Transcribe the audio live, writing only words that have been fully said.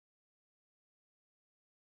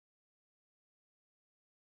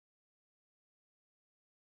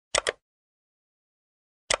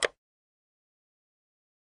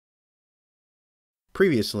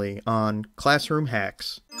Previously on Classroom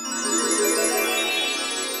Hacks.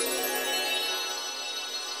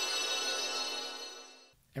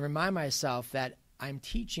 And remind myself that I'm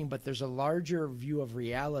teaching, but there's a larger view of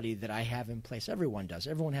reality that I have in place. Everyone does.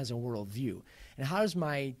 Everyone has a worldview. And how does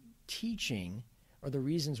my teaching, or the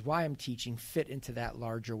reasons why I'm teaching, fit into that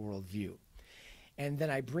larger worldview? And then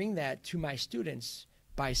I bring that to my students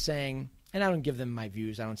by saying, and I don't give them my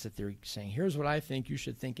views. I don't sit there saying, here's what I think, you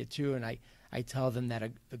should think it too. And I tell them that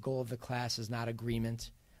the goal of the class is not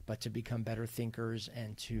agreement, but to become better thinkers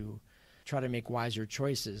and to try to make wiser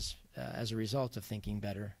choices as a result of thinking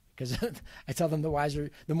better. Because I tell them the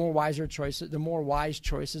more wise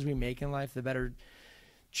choices we make in life, the better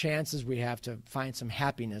chances we have to find some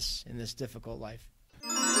happiness in this difficult life.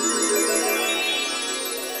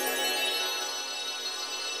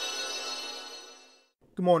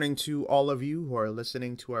 Good morning to all of you who are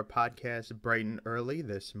listening to our podcast bright and early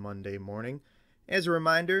this Monday morning. As a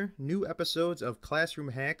reminder, new episodes of Classroom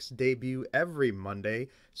Hacks debut every Monday.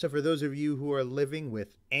 So for those of you who are living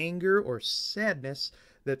with anger or sadness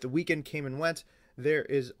that the weekend came and went, there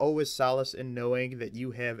is always solace in knowing that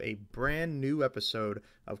you have a brand new episode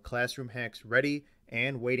of Classroom Hacks ready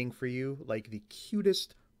and waiting for you, like the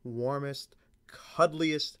cutest, warmest,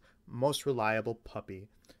 cuddliest, most reliable puppy.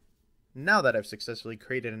 Now that I've successfully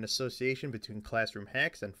created an association between Classroom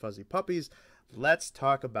Hacks and Fuzzy Puppies, let's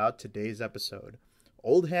talk about today's episode,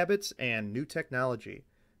 old habits and new technology.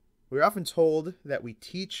 We're often told that we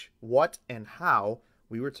teach what and how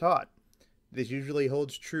we were taught. This usually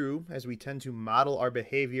holds true as we tend to model our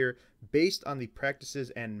behavior based on the practices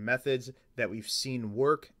and methods that we've seen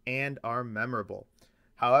work and are memorable.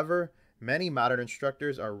 However, many modern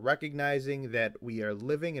instructors are recognizing that we are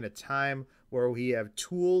living in a time where we have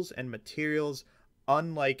tools and materials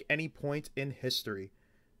unlike any point in history.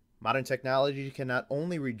 Modern technology can not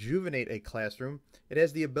only rejuvenate a classroom, it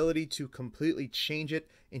has the ability to completely change it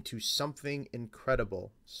into something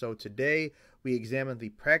incredible. So today, we examine the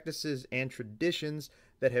practices and traditions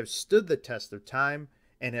that have stood the test of time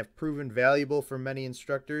and have proven valuable for many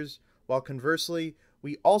instructors, while conversely,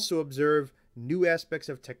 we also observe new aspects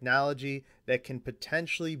of technology that can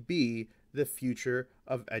potentially be the future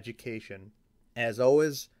of education. As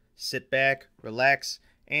always, sit back, relax,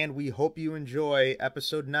 and we hope you enjoy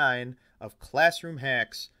episode 9 of Classroom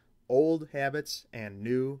Hacks, Old Habits and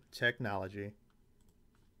New Technology.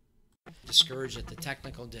 Discouraged at the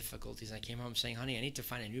technical difficulties. I came home saying, honey, I need to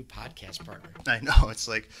find a new podcast partner. I know, it's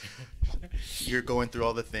like you're going through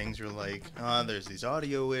all the things. You're like, there's these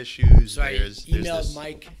audio issues. So there's emailed this...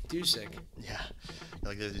 Mike Dusick. Yeah,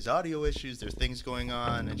 like there's these audio issues. There's things going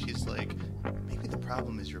on, and she's like, maybe the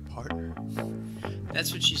problem is your partner.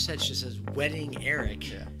 That's what she said. She says, wedding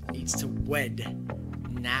Eric needs to wed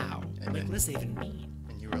now. And like, what does that even mean?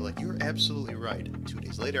 And you were like, you're absolutely right. 2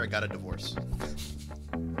 days later, I got a divorce.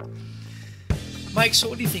 Mike, so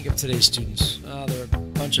what do you think of today's students? They're a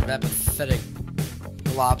bunch of apathetic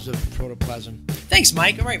blobs of protoplasm. Thanks,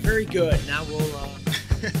 Mike. All right, very good. Now we'll...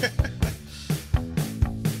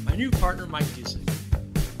 my new partner, Mike Dusick.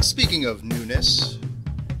 Speaking of newness,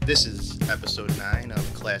 this is episode 9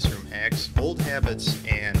 of Classroom Hacks, Old Habits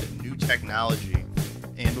and New Technology.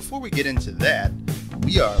 And before we get into that,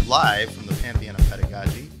 we are live from the Pantheon of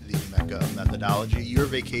Pedagogy, the Mecca of Methodology, your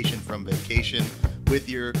vacation from vacation, with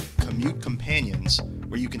your commute companions,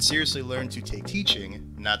 where you can seriously learn to take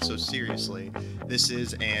teaching not so seriously. This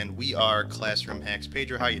is and we are Classroom Hacks.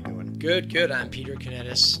 Pedro, how you doing? Good. I'm Peter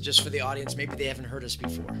Canetis. Just for the audience, maybe they haven't heard us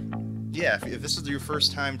before. Yeah, if this is your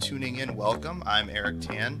first time tuning in, welcome. I'm Eric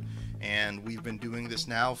Tan, and we've been doing this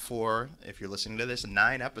now for, if you're listening to this,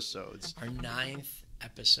 9 episodes. Our 9th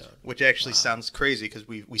episode. Which actually sounds crazy because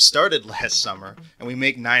we started last summer, and we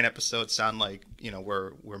make 9 episodes sound like,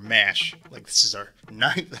 we're MASH. Like, this is our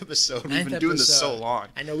 9th episode. We've been doing this so long.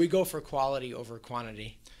 I know we go for quality over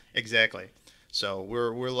quantity. Exactly. So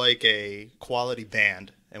we're like a quality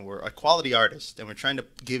band, and we're a quality artist, and we're trying to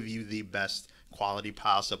give you the best quality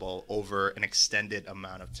possible over an extended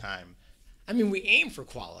amount of time. I mean, we aim for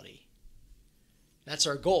quality. That's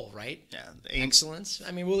our goal, right? Yeah. Excellence.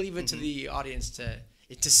 I mean, we'll leave it to the audience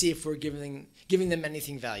to see if we're giving them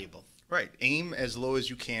anything valuable. Right. Aim as low as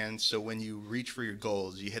you can, so when you reach for your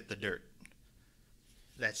goals, you hit the dirt.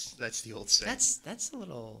 That's the old saying.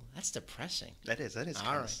 That's depressing. That is kind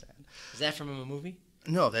of sad. Is that from a movie?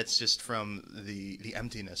 No, that's just from the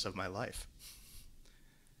emptiness of my life.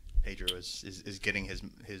 Pedro is getting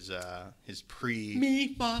his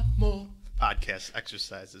pre podcast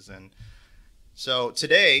exercises in. So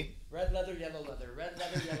today, red leather, yellow leather, red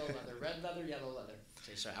leather, yellow leather, red leather, yellow leather.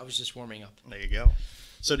 Okay, sorry, I was just warming up. There you go.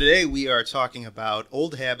 So today we are talking about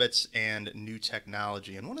old habits and new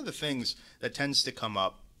technology. And one of the things that tends to come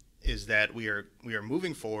up is that we are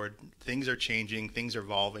moving forward. Things are changing, things are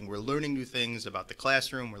evolving. We're learning new things about the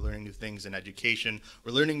classroom. We're learning new things in education.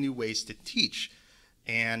 We're learning new ways to teach.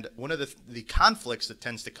 And one of the conflicts that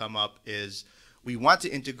tends to come up is we want to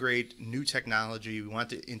integrate new technology, we want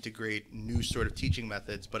to integrate new sort of teaching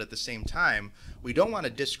methods, but at the same time, we don't want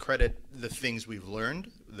to discredit the things we've learned,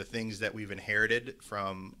 the things that we've inherited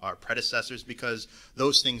from our predecessors, because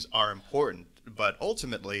those things are important. But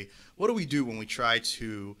ultimately, what do we do when we try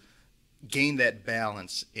to gain that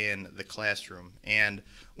balance in the classroom? And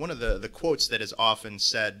one of the quotes that is often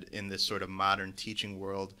said in this sort of modern teaching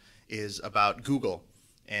world is about Google,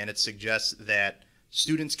 and it suggests that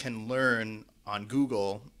students can learn on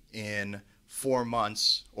Google in 4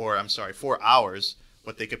 hours,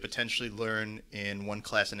 what they could potentially learn in one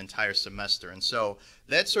class an entire semester. And so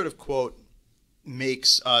that sort of quote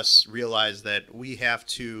makes us realize that we have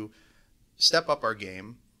to step up our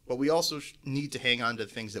game, but we also need to hang on to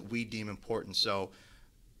the things that we deem important. So,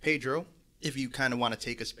 Pedro, if you kind of want to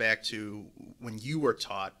take us back to when you were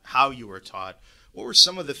taught, how you were taught, what were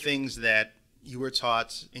some of the things that you were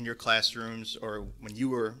taught in your classrooms or when you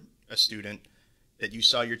were a student that you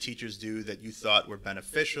saw your teachers do that you thought were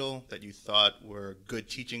beneficial, that you thought were good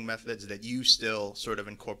teaching methods that you still sort of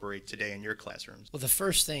incorporate today in your classrooms? Well, the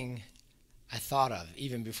first thing I thought of,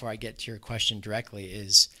 even before I get to your question directly,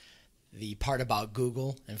 is the part about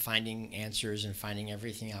Google and finding answers and finding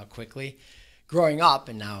everything out quickly. Growing up,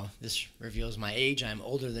 and now this reveals my age, I'm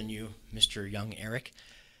older than you, Mr. Young Eric.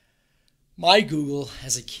 My Google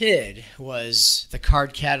as a kid was the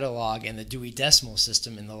card catalog and the Dewey Decimal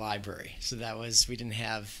System in the library. So that was, we didn't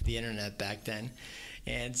have the internet back then.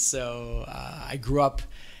 And so I grew up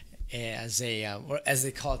as as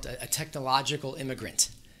they call it, a technological immigrant.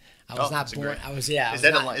 I was not born. Great. I was, yeah. Is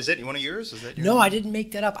that one of yours? Is that no, I didn't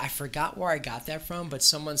make that up. I forgot where I got that from, but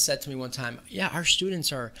someone said to me one time, yeah, our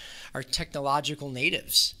students are technological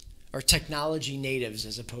natives, or technology natives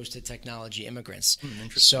as opposed to technology immigrants.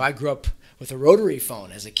 So I grew up with a rotary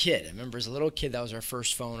phone as a kid. I remember as a little kid, that was our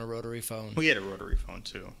first phone, a rotary phone. We had a rotary phone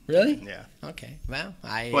too. Really? Yeah. Okay. Well,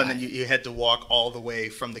 and then you had to walk all the way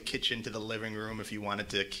from the kitchen to the living room if you wanted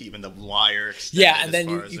to keep in the wire extended. Yeah, and then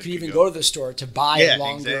you could even go to the store to buy a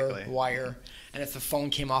longer wire. And if the phone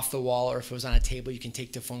came off the wall or if it was on a table, you can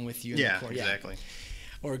take the phone with you. Exactly.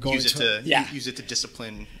 Or use it to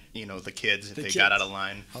discipline, the kids if they got out of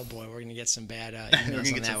line. Oh boy, we're gonna get some bad emails we're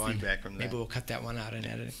gonna get some one. Feedback from that. Maybe we'll cut that one out in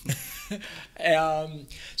editing.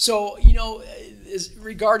 So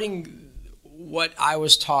regarding what I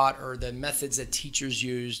was taught or the methods that teachers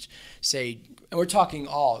used, say, and we're talking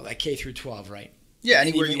all like K through 12, right? Yeah,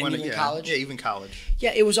 anywhere you want to. Yeah, college. Yeah, even college.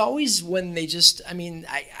 Yeah, it was always when they just. I mean,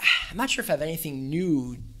 I'm not sure if I have anything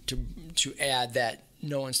new to add that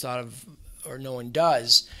no one's thought of or no one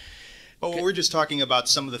does. Well, we're just talking about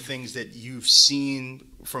some of the things that you've seen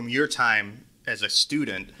from your time as a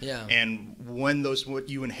student, and what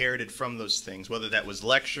you inherited from those things, whether that was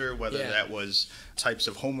lecture, whether that was types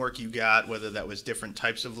of homework you got, whether that was different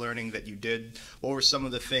types of learning that you did. What were some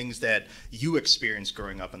of the things that you experienced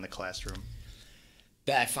growing up in the classroom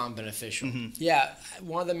that I found beneficial? Yeah,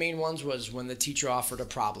 one of the main ones was when the teacher offered a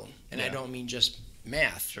problem, and I don't mean just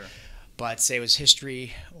math. Sure. But say it was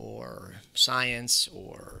history or science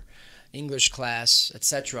or English class,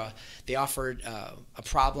 etc. They offered a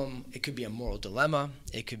problem. It could be a moral dilemma.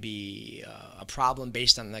 It could be a problem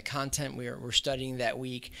based on the content we're studying that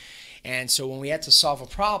week. And so when we had to solve a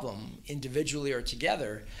problem individually or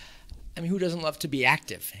together, I mean, who doesn't love to be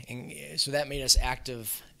active? And so that made us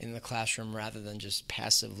active in the classroom rather than just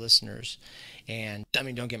passive listeners. And I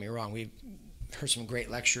mean, don't get me wrong, we've heard some great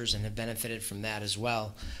lectures and have benefited from that as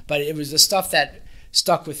well. But it was the stuff that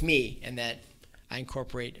stuck with me and that I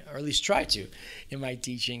incorporate, or at least try to, in my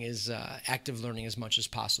teaching is active learning as much as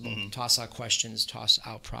possible. Toss out questions, toss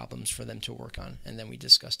out problems for them to work on, and then we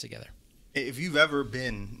discuss together. If you've ever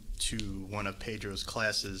been to one of Pedro's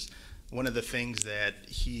classes, one of the things that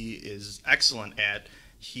he is excellent at,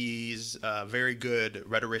 he's a very good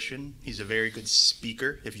rhetorician. He's a very good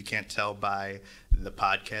speaker. If you can't tell by the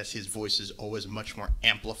podcast, his voice is always much more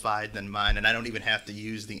amplified than mine, and I don't even have to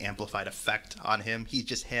use the amplified effect on him. He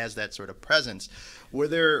just has that sort of presence. Were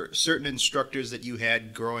there certain instructors that you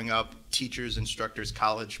had growing up, teachers, instructors,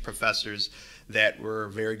 college professors, that were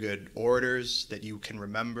very good orators that you can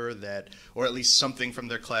remember, that, or at least something from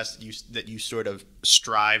their class that you sort of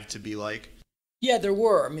strive to be like? Yeah, there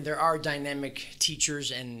were. I mean, there are dynamic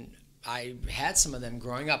teachers, and I had some of them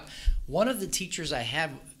growing up. One of the teachers I have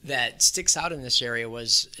that sticks out in this area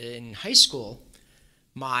was in high school.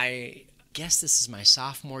 My guess this is my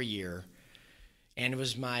sophomore year, and it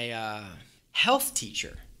was my health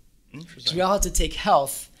teacher. Interesting. So we all had to take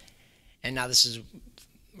health, and now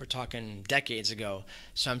we're talking decades ago,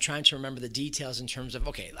 so I'm trying to remember the details in terms of,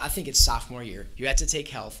 okay, I think it's sophomore year. You had to take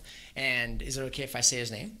health, and is it okay if I say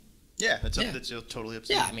his name? Yeah, that's totally up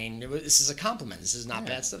to you. Yeah, I mean, this is a compliment. This is not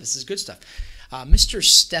bad stuff. This is good stuff. Mr.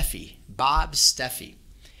 Steffi, Bob Steffi,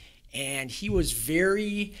 and he was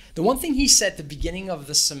the one thing he said at the beginning of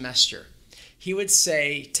the semester, he would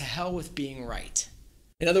say, to hell with being right.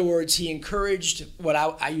 In other words, he encouraged what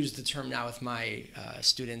I use the term now with my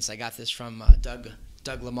students. I got this from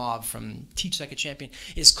Doug Lemov from Teach Like a Champion,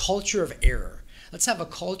 is culture of error. Let's have a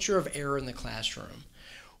culture of error in the classroom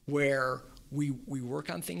where we work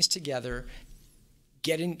on things together,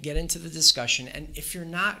 get into the discussion, and if you're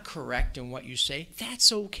not correct in what you say,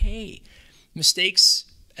 that's okay. Mistakes,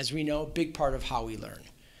 as we know, big part of how we learn.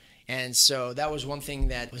 And so that was one thing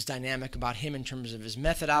that was dynamic about him in terms of his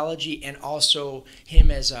methodology, and also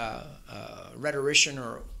him as a rhetorician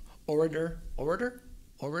or orator.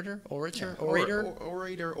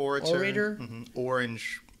 Mm-hmm.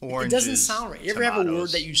 Orange. It doesn't sound right. You ever tomatoes. have a word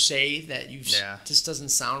that you say that just doesn't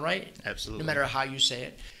sound right? Absolutely. No matter how you say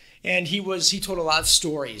it. And he told a lot of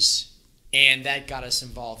stories, and that got us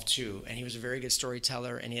involved too. And he was a very good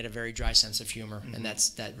storyteller, and he had a very dry sense of humor, and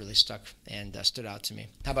that really stuck and stood out to me.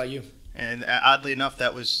 How about you? And oddly enough,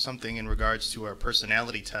 that was something in regards to our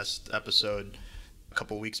personality test episode a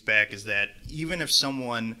couple weeks back, is that even if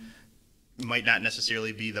someone might not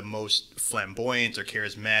necessarily be the most flamboyant or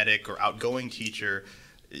charismatic or outgoing teacher,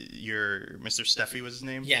 Mr. Steffi was his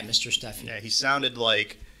name? Yeah, Mr. Steffi. Yeah, he sounded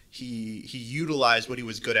like he utilized what he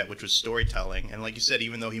was good at, which was storytelling. And like you said,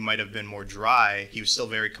 even though he might have been more dry, he was still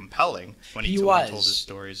very compelling when he told his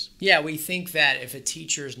stories. Yeah, we think that if a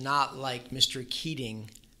teacher is not like Mr. Keating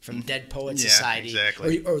from Dead Poets Society,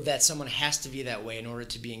 exactly. or that someone has to be that way in order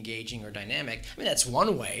to be engaging or dynamic. I mean, that's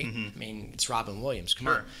one way. I mean, it's Robin Williams. Come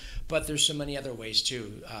on. But there's so many other ways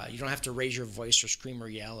too. You don't have to raise your voice or scream or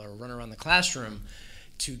yell or run around the classroom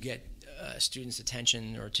to get students'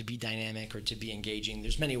 attention or to be dynamic or to be engaging.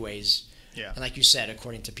 There's many ways. Yeah. And like you said,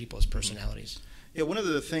 according to people's personalities. Yeah, one of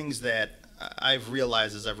the things that I've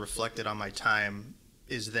realized as I've reflected on my time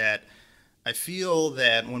is that I feel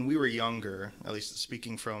that when we were younger, at least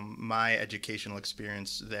speaking from my educational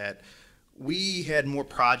experience, that we had more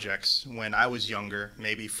projects when I was younger,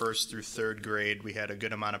 maybe first through third grade. We had a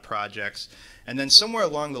good amount of projects. And then somewhere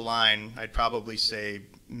along the line, I'd probably say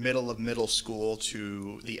middle of middle school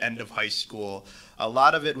to the end of high school, a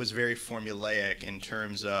lot of it was very formulaic in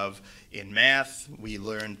terms of, in math, we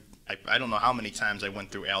learned, I don't know how many times I went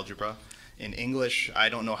through algebra. In English, I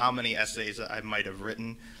don't know how many essays I might have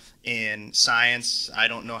written. In science, I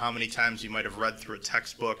don't know how many times you might have read through a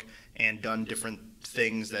textbook and done different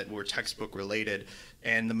things that were textbook related.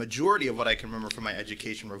 And the majority of what I can remember from my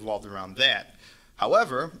education revolved around that.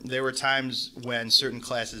 However, there were times when certain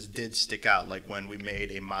classes did stick out, like when we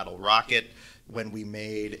made a model rocket, when we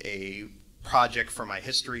made a project for my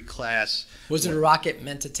history class. Was it a rocket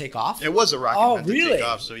meant to take off? It was a rocket meant to really? take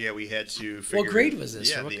off. So yeah, we had to figure. What grade was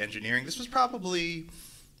this? Yeah, the engineering. This was probably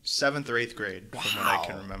 7th or 8th grade, from what I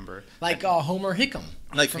can remember. Like Homer Hickam.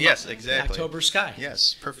 Yes, exactly. October Sky.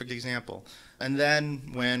 Yes, perfect example. And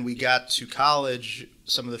then when we got to college,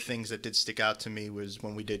 some of the things that did stick out to me was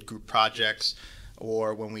when we did group projects,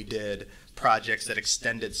 or when we did projects that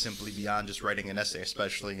extended simply beyond just writing an essay,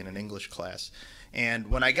 especially in an English class.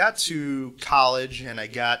 And when I got to college and I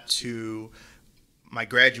got to my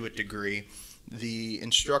graduate degree, the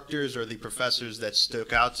instructors or the professors that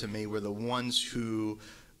stuck out to me were the ones who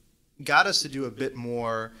got us to do a bit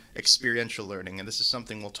more experiential learning. And this is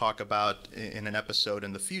something we'll talk about in an episode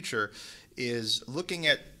in the future, is looking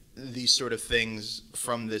at these sort of things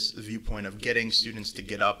from this viewpoint of getting students to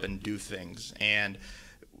get up and do things. And,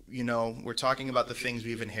 you know, we're talking about the things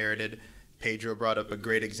we've inherited. Pedro brought up a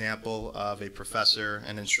great example of a professor,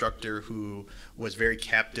 an instructor who was very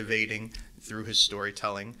captivating through his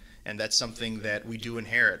storytelling. And that's something that we do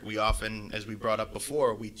inherit. We often, as we brought up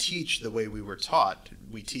before, we teach the way we were taught.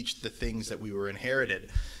 We teach the things that we were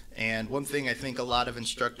inherited. And one thing I think a lot of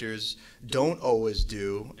instructors don't always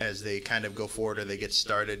do as they kind of go forward or they get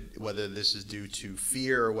started, whether this is due to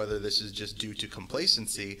fear or whether this is just due to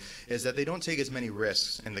complacency, is that they don't take as many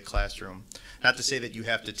risks in the classroom. Not to say that you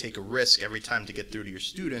have to take a risk every time to get through to your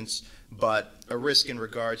students, but a risk in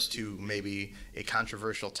regards to maybe a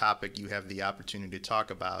controversial topic you have the opportunity to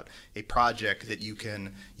talk about, a project that you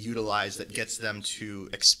can utilize that gets them to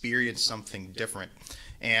experience something different.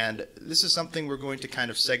 And this is something we're going to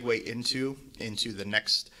kind of segue into the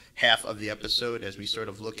next half of the episode as we sort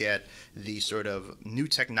of look at the sort of new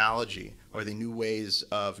technology or the new ways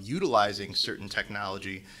of utilizing certain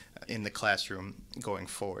technology in the classroom going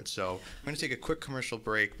forward. So I'm going to take a quick commercial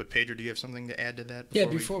break, but Pedro, do you have something to add to that?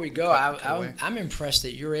 Before we go, I'm impressed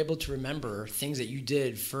that you're able to remember things that you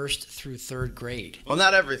did 1st through 3rd grade. Well,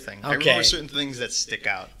 not everything. Okay. I remember certain things that stick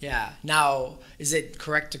out. Yeah. Now, is it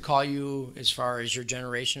correct to call you, as far as your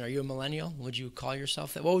generation, are you a millennial? Would you call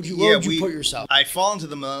yourself that? What would you put yourself? I fall into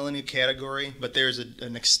the millennial category, but there's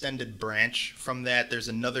an extended branch from that. There's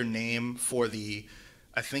another name for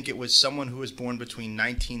I think it was someone who was born between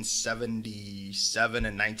 1977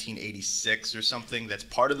 and 1986 or something that's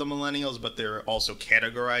part of the millennials, but they're also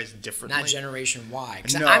categorized differently. Not Generation Y.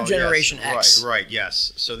 No, I'm Generation X. Right,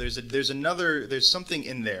 yes. So there's something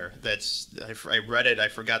in there that's, I read it, I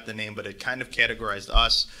forgot the name, but it kind of categorized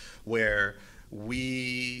us where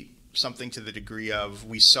something to the degree of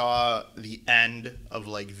we saw the end of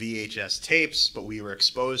like VHS tapes, but we were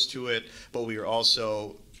exposed to it, but we were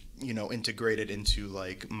also integrated into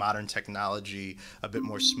like modern technology a bit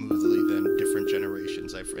more smoothly than different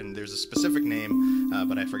generations. And there's a specific name,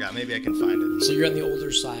 but I forgot. Maybe I can find it. So you're on the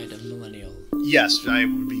older side of millennial. Yes, I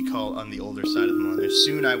would be called on the older side of the millennial.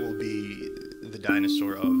 Soon I will be the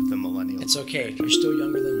dinosaur of the millennials. It's okay. You're still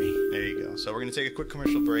younger than me. There you go. So we're going to take a quick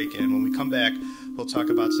commercial break, and when we come back, we'll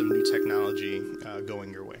talk about some new technology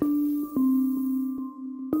going your way.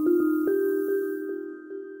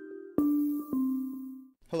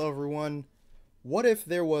 Hello, everyone. What if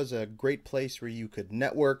there was a great place where you could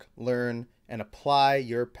network, learn, and apply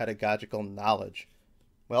your pedagogical knowledge?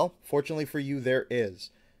 Well, fortunately for you, there is.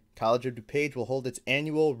 College of DuPage will hold its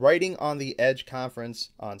annual Writing on the Edge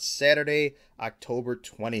conference on Saturday, October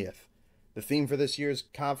 20th. The theme for this year's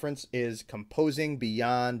conference is Composing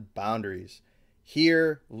Beyond Boundaries.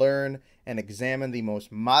 Hear, learn, and examine the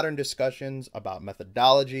most modern discussions about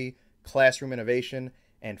methodology, classroom innovation,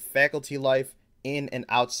 and faculty life in and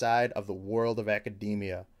outside of the world of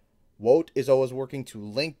academia. WOTE is always working to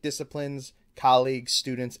link disciplines, colleagues,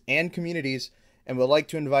 students, and communities, and would like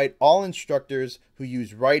to invite all instructors who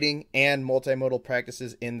use writing and multimodal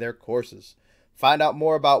practices in their courses. Find out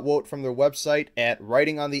more about WOTE from their website at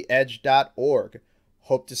writingontheedge.org.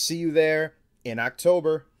 Hope to see you there in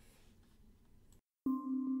October.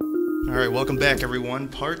 All right, welcome back, everyone.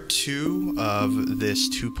 Part 2 of this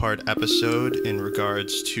 2-part episode in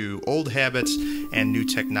regards to old habits and new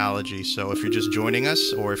technology. So if you're just joining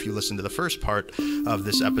us, or if you listened to the first part of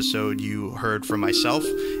this episode, you heard from myself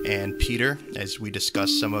and Peter as we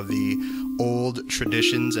discussed some of the old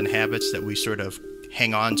traditions and habits that we sort of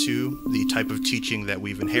hang on to, the type of teaching that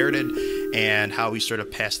we've inherited, and how we sort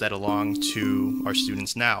of pass that along to our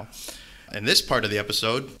students now. In this part of the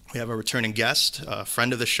episode, we have a returning guest, a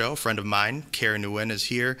friend of the show, friend of mine, Karen Nguyen is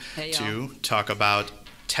here to talk about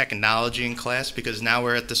technology in class, because now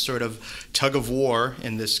we're at this sort of tug of war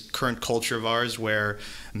in this current culture of ours where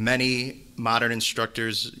many modern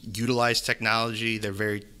instructors utilize technology. They're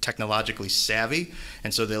very technologically savvy,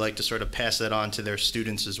 and so they like to sort of pass that on to their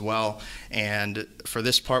students as well. And for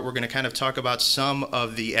this part, we're going to kind of talk about some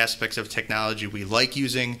of the aspects of technology we like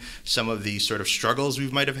using, some of the sort of struggles we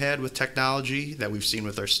might have had with technology that we've seen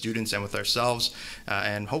with our students and with ourselves,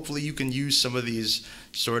 and hopefully you can use some of these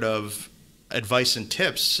sort of advice and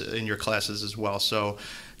tips in your classes as well. So,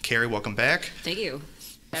 Carrie, welcome back. Thank you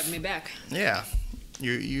for having me back. Yeah,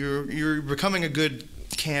 you're becoming a good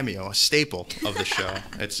cameo, a staple of the show.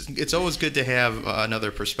 It's always good to have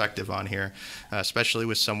another perspective on here, especially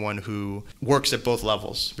with someone who works at both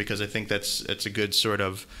levels, because I think it's a good sort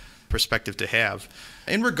of perspective to have.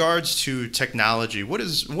 In regards to technology, what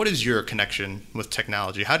is your connection with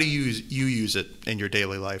technology? How do you use it in your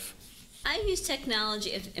daily life? I use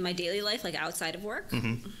technology in my daily life, like outside of work.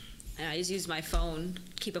 Mm-hmm. And I just use my phone,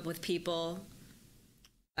 keep up with people,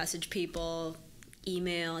 message people,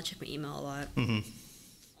 email. I check my email a lot. Mm-hmm.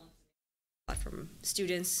 A lot from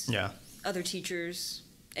students, other teachers,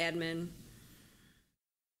 admin.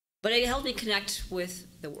 But it helped me connect with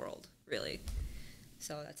the world, really.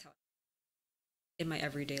 So that's how in my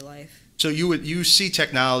everyday life. So you see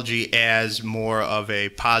technology as more of a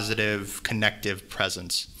positive, connective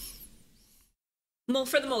presence? Well,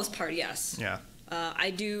 for the most part, yes. Yeah.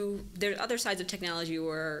 I do. There are other sides of technology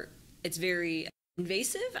where it's very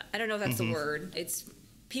invasive. I don't know if that's the word. It's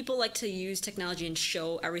people like to use technology and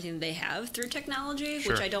show everything they have through technology,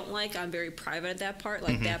 which I don't like. I'm very private at that part.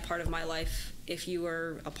 Like that part of my life, if you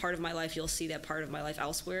are a part of my life, you'll see that part of my life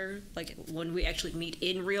elsewhere, like when we actually meet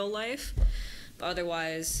in real life. But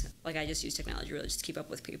otherwise, like I just use technology really just to keep up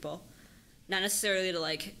with people. not necessarily to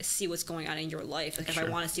like see what's going on in your life. Like if I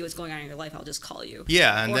want to see what's going on in your life, I'll just call you.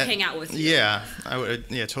 Yeah, and or hang out with you. Yeah, I would.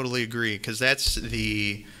 Yeah, totally agree. Because that's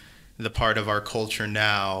the part of our culture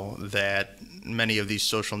now that many of these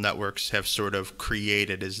social networks have sort of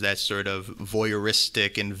created, is that sort of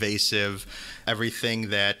voyeuristic, invasive, everything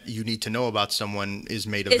that you need to know about someone is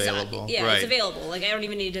made available. It's available. Like I don't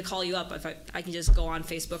even need to call you up. If I can just go on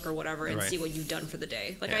Facebook or whatever and see what you've done for the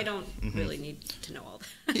day. Like I don't really need to know all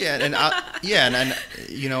that. and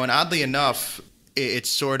you know, and oddly enough, it's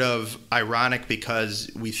sort of ironic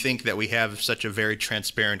because we think that we have such a very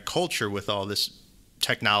transparent culture with all this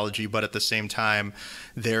technology, but at the same time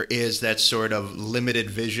there is that sort of limited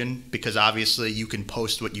vision, because obviously you can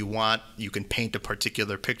post what you want, you can paint a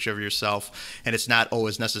particular picture of yourself, and it's not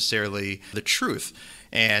always necessarily the truth.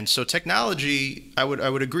 And so technology, I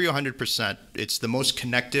would agree 100%. It's the most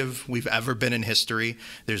connective we've ever been in history.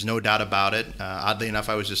 There's no doubt about it. Oddly enough,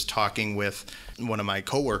 I was just talking with one of my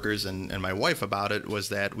coworkers and my wife about it, was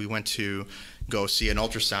that we went to go see an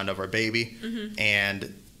ultrasound of our baby,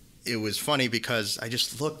 and it was funny because I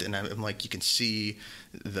just looked and I'm like, you can see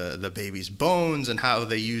the baby's bones and how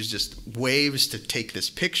they use just waves to take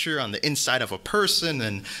this picture on the inside of a person,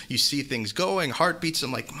 and you see things going, heartbeats.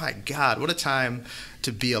 I'm like, my God, what a time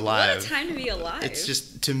to be alive. What a time to be alive. It's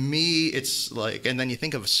just, to me, it's like, and then you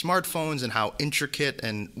think of smartphones and how intricate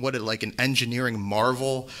and what like an engineering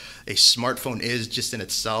marvel a smartphone is just in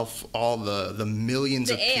itself, all the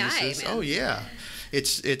millions of pieces. Man. Oh yeah.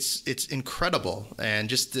 It's incredible, and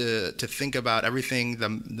just to think about everything,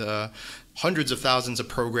 the hundreds of thousands of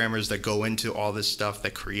programmers that go into all this stuff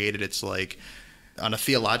that created, it's like on a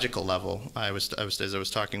theological level. I was as I was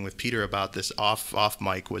talking with Peter about this off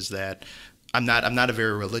mic, was that I'm not a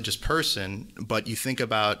very religious person, but you think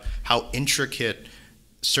about how intricate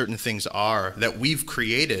certain things are that we've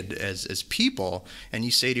created as people, and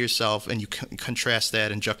you say to yourself, and you contrast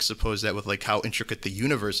that and juxtapose that with like how intricate the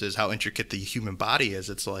universe is, how intricate the human body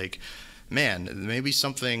is. It's like, man, maybe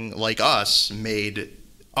something like us made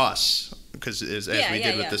us, because as we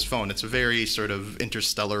did with this phone. It's a very sort of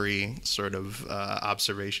interstellar-y sort of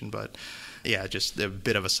observation, but yeah, just a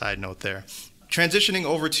bit of a side note there. Transitioning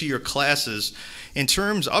over to your classes, in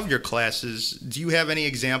terms of your classes, do you have any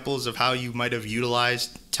examples of how you might have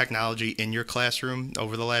utilized technology in your classroom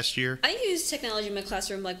over the last year? I use technology in my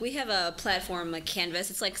classroom. Like we have a platform like Canvas.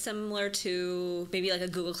 It's like similar to maybe like a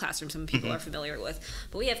Google Classroom some people are familiar with.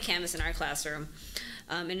 But we have Canvas in our classroom.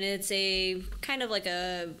 And it's a kind of like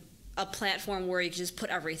a platform where you can just put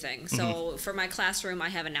everything. So for my classroom, I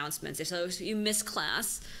have announcements. If you miss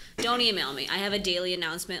class, don't email me. I have a daily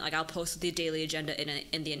announcement. Like I'll post the daily agenda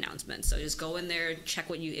in the announcement. So just go in there, check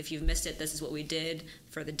if you've missed it. This is what we did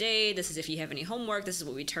for the day. This is if you have any homework. This is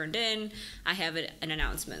what we turned in. I have it in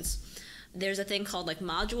announcements. There's a thing called like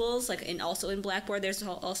modules, like also in Blackboard, there's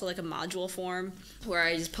also like a module form where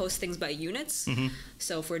I just post things by units.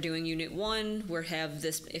 So if we're doing unit 1, we have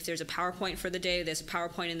this, if there's a PowerPoint for the day, there's a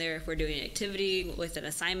PowerPoint in there. If we're doing an activity with an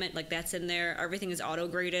assignment, like that's in there. Everything is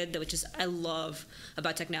auto-graded, which is, I love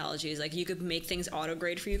about technology, is like you could make things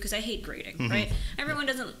auto-grade for you, because I hate grading, right? Everyone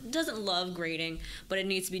doesn't love grading, but it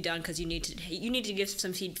needs to be done because you need to give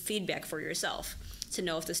some feedback for yourself to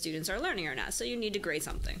know if the students are learning or not. So you need to grade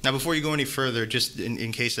something. Now, before you go any further, just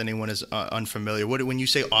in case anyone is unfamiliar, when you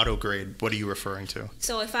say auto-grade, what are you referring to?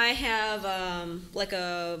 So if I have like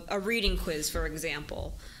a reading quiz, for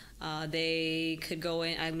example, they could go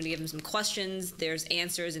in, I'm going to give them some questions, there's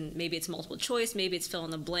answers, and maybe it's multiple choice, maybe it's fill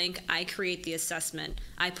in the blank. I create the assessment,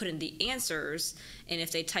 I put in the answers, and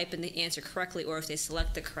if they type in the answer correctly, or if they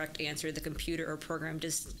select the correct answer, the computer or program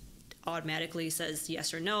just automatically says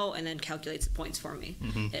yes or no, and then calculates the points for me.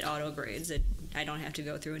 It auto grades it. I don't have to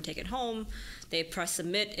go through and take it home. They press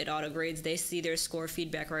submit, it auto grades. They see their score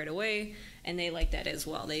feedback right away, and they like that as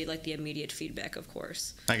well. They like the immediate feedback, of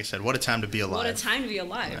course. Like I said, what a time to be alive. What a time to be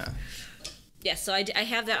alive. Yeah, so I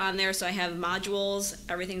have that on there. So I have modules,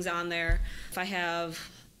 everything's on there. If I have,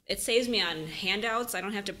 it saves me on handouts. I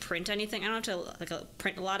don't have to print anything. I don't have to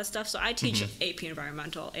print a lot of stuff. So I teach AP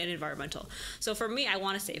Environmental and Environmental. So for me, I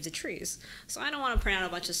want to save the trees. So I don't want to print out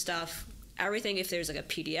a bunch of stuff. Everything, if there's like a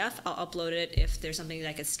PDF, I'll upload it. If there's something that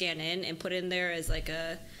I could scan in and put in there as like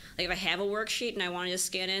if I have a worksheet and I want to just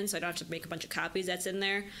scan in so I don't have to make a bunch of copies, that's in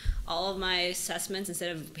there. All of my assessments,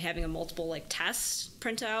 instead of having a multiple like tests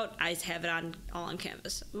print out, I have it all on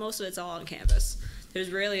Canvas. Most of it's all on Canvas. There's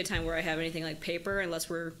rarely a time where I have anything like paper, unless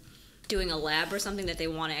we're doing a lab or something that they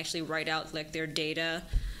want to actually write out like their data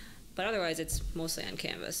But otherwise, it's mostly on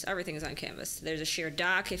Canvas. Everything is on Canvas. There's a shared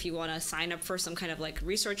doc if you want to sign up for some kind of like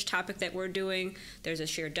research topic that we're doing. There's a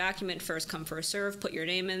shared document, first come, first serve. Put your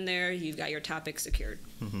name in there. You've got your topic secured.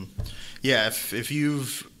 Mm-hmm. Yeah, if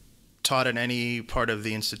you've taught in any part of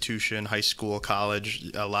the institution, high school, college,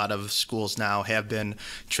 a lot of schools now have been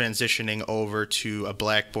transitioning over to a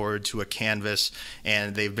Blackboard, to a Canvas,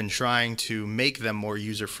 and they've been trying to make them more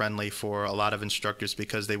user-friendly for a lot of instructors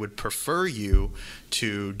because they would prefer you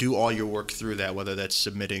to do all your work through that, whether that's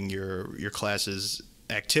submitting your classes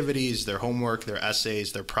activities, their homework, their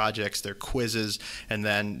essays, their projects, their quizzes, and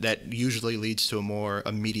then that usually leads to a more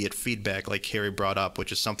immediate feedback like Carrie brought up,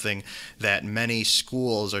 which is something that many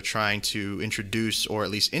schools are trying to introduce or at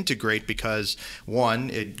least integrate because, one,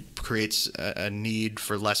 it creates a need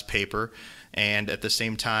for less paper, and at the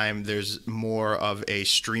same time there's more of a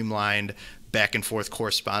streamlined back and forth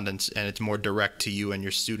correspondence, and it's more direct to you and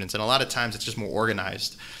your students. And a lot of times it's just more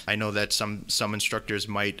organized. I know that some instructors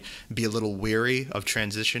might be a little weary of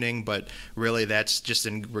transitioning, but really that's just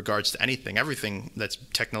in regards to anything. Everything that's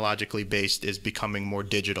technologically based is becoming more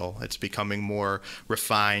digital. It's becoming more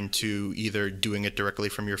refined to either doing it directly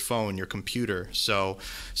from your phone, your computer. So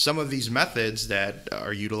some of these methods that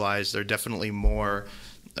are utilized are definitely more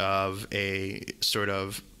of a sort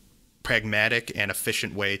of pragmatic and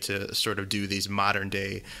efficient way to sort of do these modern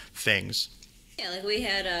day things. Yeah, like we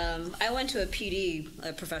had, I went to a PD,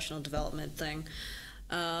 a professional development thing,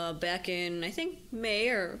 back in, I think, May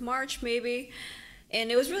or March maybe. And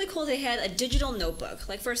it was really cool. They had a digital notebook.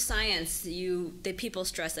 Like for science, people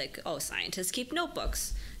stress like, oh, scientists keep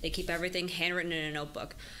notebooks. They keep everything handwritten in a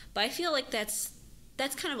notebook. But I feel like that's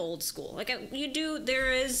kind of old school. Like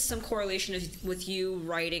there is some correlation with you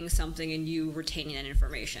writing something and you retaining that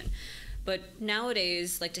information. But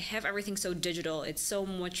nowadays, like to have everything so digital, it's so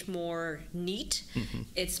much more neat. Mm-hmm.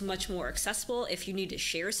 It's much more accessible. If you need to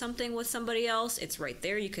share something with somebody else, it's right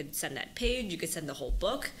there. You could send that page. You could send the whole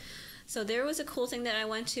book. So there was a cool thing that I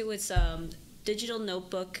went to. It's digital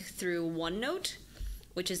notebook through OneNote,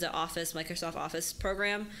 which is the Microsoft Office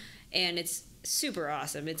program, and it's super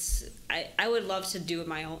awesome. I would love to do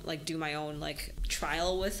my own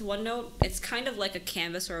trial with OneNote. It's kind of like a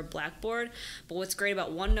Canvas or a Blackboard, but what's great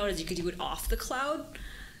about OneNote is you could do it off the cloud.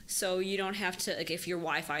 So you don't have to, like, if your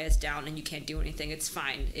Wi-Fi is down and you can't do anything, it's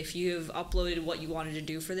fine. If you've uploaded what you wanted to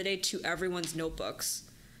do for the day to everyone's notebooks,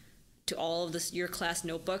 to all of your class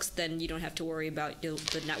notebooks, then you don't have to worry about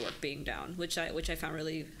the network being down, which I found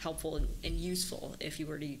really helpful and useful if you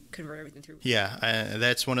were to convert everything through. Yeah,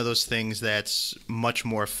 that's one of those things that's much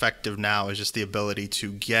more effective now, is just the ability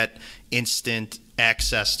to get instant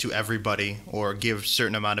access to everybody or give a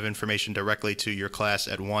certain amount of information directly to your class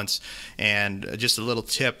at once. And just a little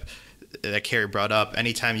tip that Carrie brought up,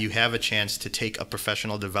 anytime you have a chance to take a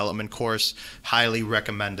professional development course, highly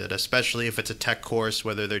recommended, especially if it's a tech course,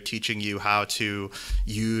 whether they're teaching you how to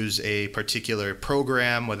use a particular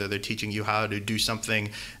program, whether they're teaching you how to do something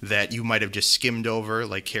that you might have just skimmed over,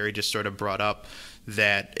 like Carrie just sort of brought up,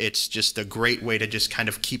 that it's just a great way to just kind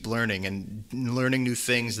of keep learning and learning new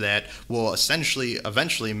things that will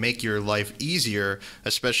eventually make your life easier,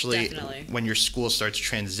 especially Definitely. when your school starts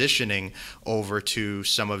transitioning over to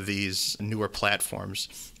some of these newer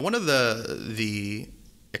platforms. One of the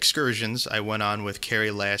excursions I went on with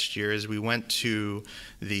Carrie last year is we went to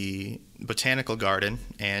the botanical garden,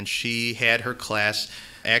 and she had her class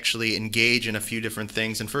actually engage in a few different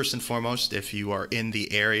things. And first and foremost, if you are in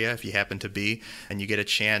the area, if you happen to be, and you get a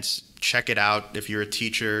chance, check it out. If you're a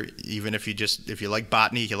teacher, even if you like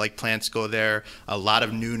botany, you like plants, go there. A lot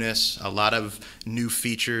of newness, a lot of new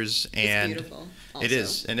features, and it's beautiful also. It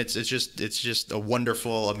is, and it's just a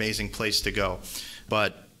wonderful, amazing place to go.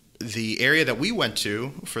 But the area that we went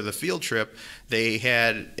to for the field trip, they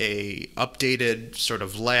had a updated sort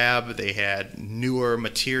of lab, they had newer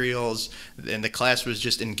materials, and the class was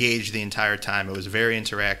just engaged the entire time. It was very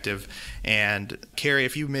interactive. And Carrie,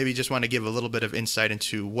 if you maybe just want to give a little bit of insight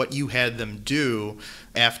into what you had them do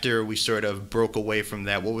after we sort of broke away from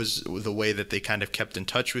that. What was the way that they kind of kept in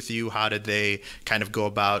touch with you? How did they kind of go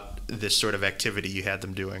about this sort of activity you had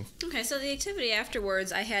them doing? Okay, so the activity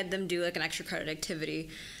afterwards, I had them do like an extra credit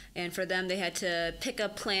activity. And for them, they had to pick a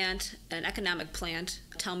plant, an economic plant,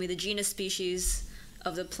 tell me the genus, species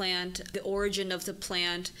of the plant, the origin of the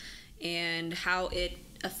plant, and how it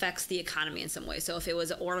affects the economy in some way. So if it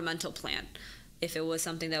was an ornamental plant, if it was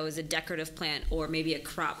something that was a decorative plant, or maybe a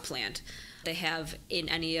crop plant, they have in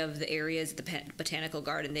any of the areas of the botanical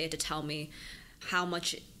garden, they had to tell me how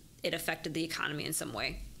much it affected the economy in some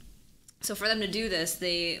way. So for them to do this,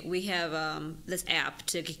 we have this app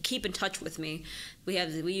to keep in touch with me. We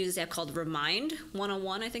use this app called Remind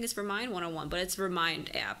 101. I think it's Remind 101, but it's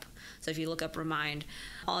Remind app. So if you look up Remind,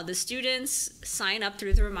 all the students sign up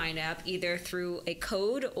through the Remind app, either through a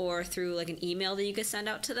code or through like an email that you can send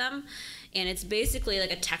out to them. And it's basically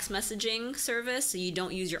like a text messaging service. So you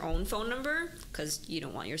don't use your own phone number because you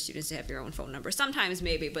don't want your students to have your own phone number. Sometimes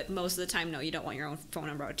maybe, but most of the time, no, you don't want your own phone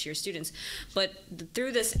number out to your students. But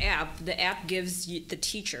through this app, the app gives the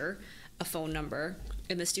teacher a phone number,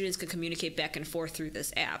 and the students can communicate back and forth through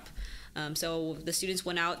this app. So the students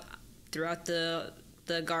went out throughout the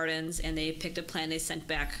gardens and they picked a plan. They sent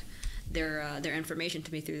back their information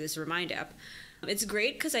to me through this Remind app. It's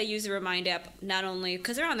great because I use the Remind app not only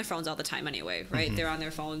because they're on their phones all the time anyway, right? Mm-hmm. They're on their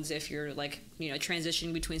phones. If you're like,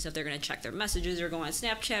 transitioning between stuff, they're going to check their messages or go on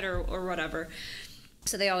Snapchat or whatever.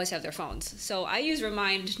 So they always have their phones. So I use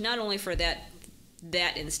Remind not only for that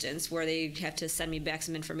instance where they have to send me back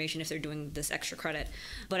some information if they're doing this extra credit,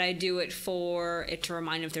 but I do it to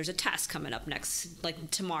remind them if there's a test coming up next, like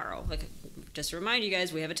tomorrow. Like, just to remind you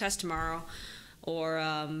guys, we have a test tomorrow. Or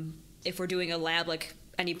if we're doing a lab, like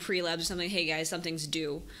any pre-labs or something, hey guys, something's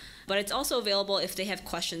due. But it's also available if they have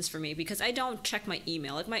questions for me, because I don't check my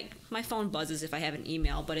email. Like my phone buzzes if I have an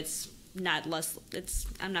email, but I'm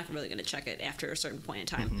not really going to check it after a certain point in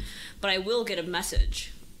time. Mm-hmm. But I will get a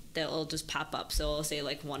message that'll just pop up. So it'll say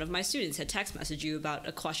like, one of my students had text messaged you about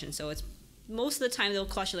a question. So it's most of the time they'll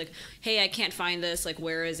question like, hey, I can't find this, like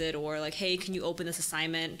where is it? Or like, hey, can you open this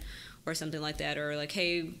assignment? Or something like that, or like,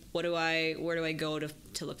 hey, where do I go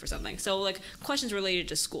to look for something? So like questions related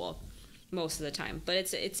to school most of the time, but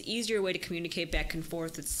it's easier way to communicate back and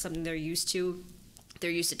forth. It's something they're used to. They're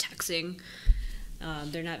used to texting.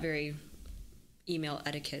 They're not very email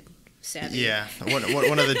etiquette savvy. Yeah, one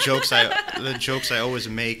of the jokes I always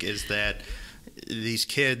make is that these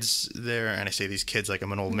kids, and I say these kids like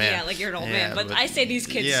I'm an old man. Yeah, like you're an old man, but I say these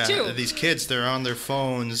kids too. Yeah, these kids, they're on their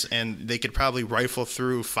phones, and they could probably rifle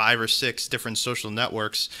through 5 or 6 different social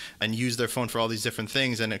networks and use their phone for all these different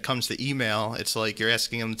things. And it comes to email, it's like you're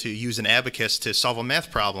asking them to use an abacus to solve a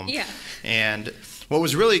math problem. Yeah. And what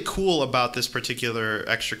was really cool about this particular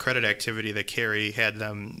extra credit activity that Carrie had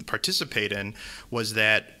them participate in was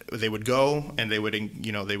that they would go and they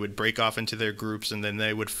would break off into their groups, and then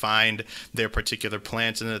they would find their particular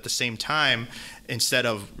plants. And at the same time, instead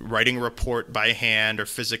of writing a report by hand or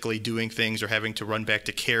physically doing things or having to run back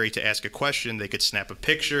to Carrie to ask a question, they could snap a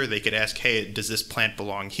picture. They could ask, hey, does this plant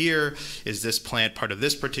belong here? Is this plant part of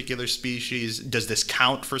this particular species? Does this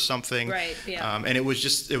count for something? Right, yeah. And it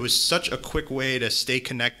was such a quick way to stay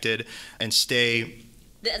connected and stay...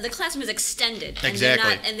 The classroom is extended.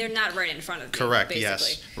 Exactly. And they're not right in front of you. Correct, basically.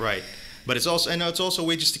 Yes, right. But it's also a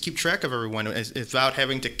way just to keep track of everyone without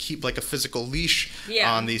having to keep like a physical leash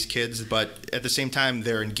on these kids. But at the same time,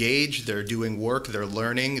 they're engaged, they're doing work, they're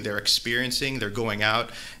learning, they're experiencing, they're going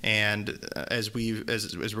out. And as we're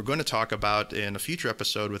going to talk about in a future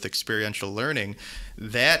episode with experiential learning,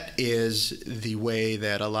 that is the way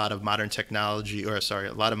that a lot of modern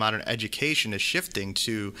education is shifting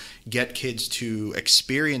to get kids to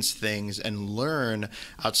experience things and learn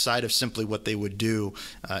outside of simply what they would do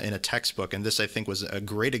in a textbook. And this, I think, was a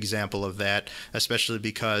great example of that, especially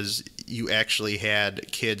because you actually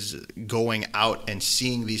had kids going out and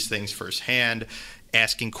seeing these things firsthand,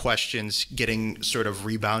 asking questions, getting sort of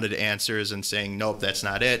rebounded answers and saying, nope, that's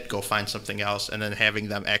not it, go find something else, and then having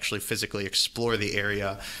them actually physically explore the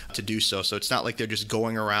area to do so. So it's not like they're just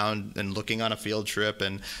going around and looking on a field trip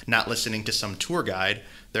and not listening to some tour guide.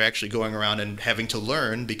 They're actually going around and having to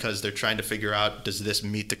learn because they're trying to figure out, does this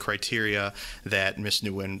meet the criteria that Ms.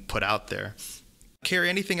 Nguyen put out there? Carrie,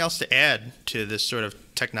 anything else to add to this sort of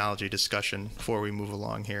technology discussion before we move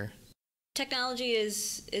along here? Technology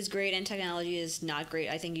is great and technology is not great.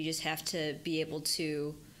 I think you just have to be able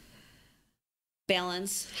to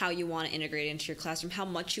balance how you want to integrate it into your classroom. How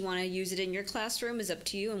much you want to use it in your classroom is up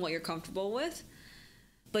to you and what you're comfortable with.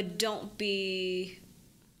 But don't be,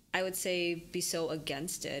 I would say, be so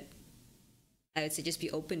against it. I would say just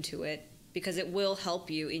be open to it, because it will help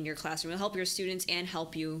you in your classroom. It'll help your students and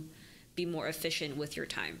help you be more efficient with your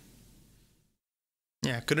time.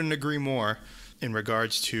 Yeah, couldn't agree more in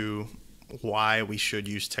regards to why we should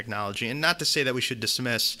use technology. And not to say that we should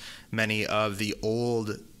dismiss many of the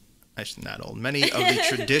traditional... Many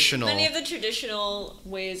of the traditional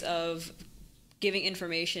ways of giving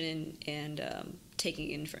information and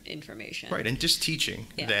taking information. Right, and just teaching.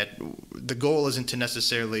 Yeah. That the goal isn't to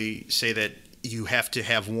necessarily say that you have to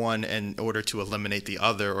have one in order to eliminate the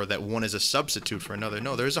other, or that one is a substitute for another.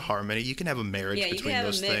 No, there's a harmony. You can have a marriage between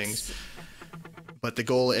those things. But the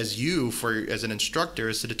goal as an instructor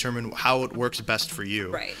is to determine how it works best for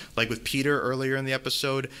you. Right. Like with Peter earlier in the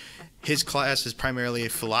episode, his class is primarily a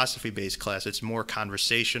philosophy-based class. It's more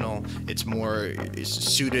conversational. It's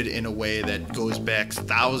suited in a way that goes back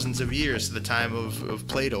thousands of years to the time of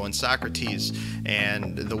Plato and Socrates,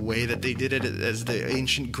 and the way that they did it as the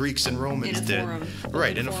ancient Greeks and Romans did.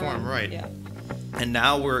 Right, in a forum, right. Yeah. And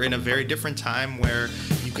now we're in a very different time where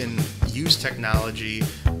you can use technology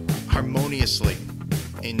harmoniously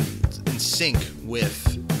in sync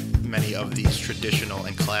with many of these traditional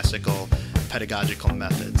and classical pedagogical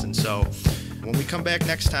methods. And so when we come back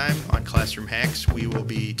next time on Classroom Hacks, we will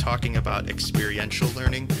be talking about experiential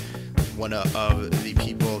learning. One of the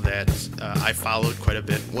people that I followed quite a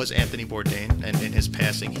bit was Anthony Bourdain, and in his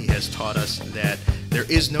passing he has taught us that there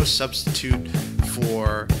is no substitute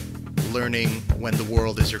for learning when the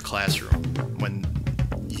world is your classroom. When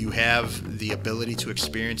you have the ability to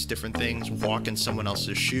experience different things, walk in someone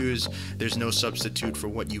else's shoes, there's no substitute for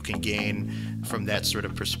what you can gain from that sort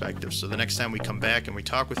of perspective. So the next time we come back and we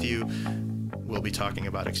talk with you, we'll be talking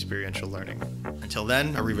about experiential learning. Until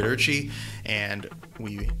then, arrivederci, and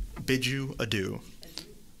we bid you adieu.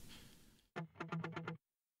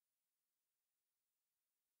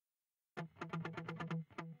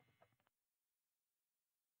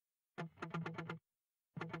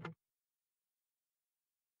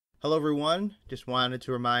 Hello, everyone. Just wanted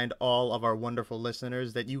to remind all of our wonderful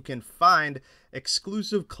listeners that you can find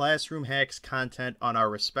exclusive Classroom Hacks content on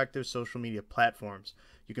our respective social media platforms.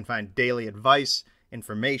 You can find daily advice,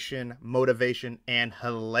 information, motivation, and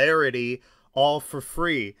hilarity all for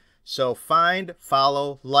free. So find,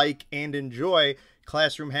 follow, like, and enjoy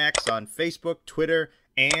Classroom Hacks on Facebook, Twitter,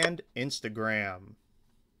 and Instagram.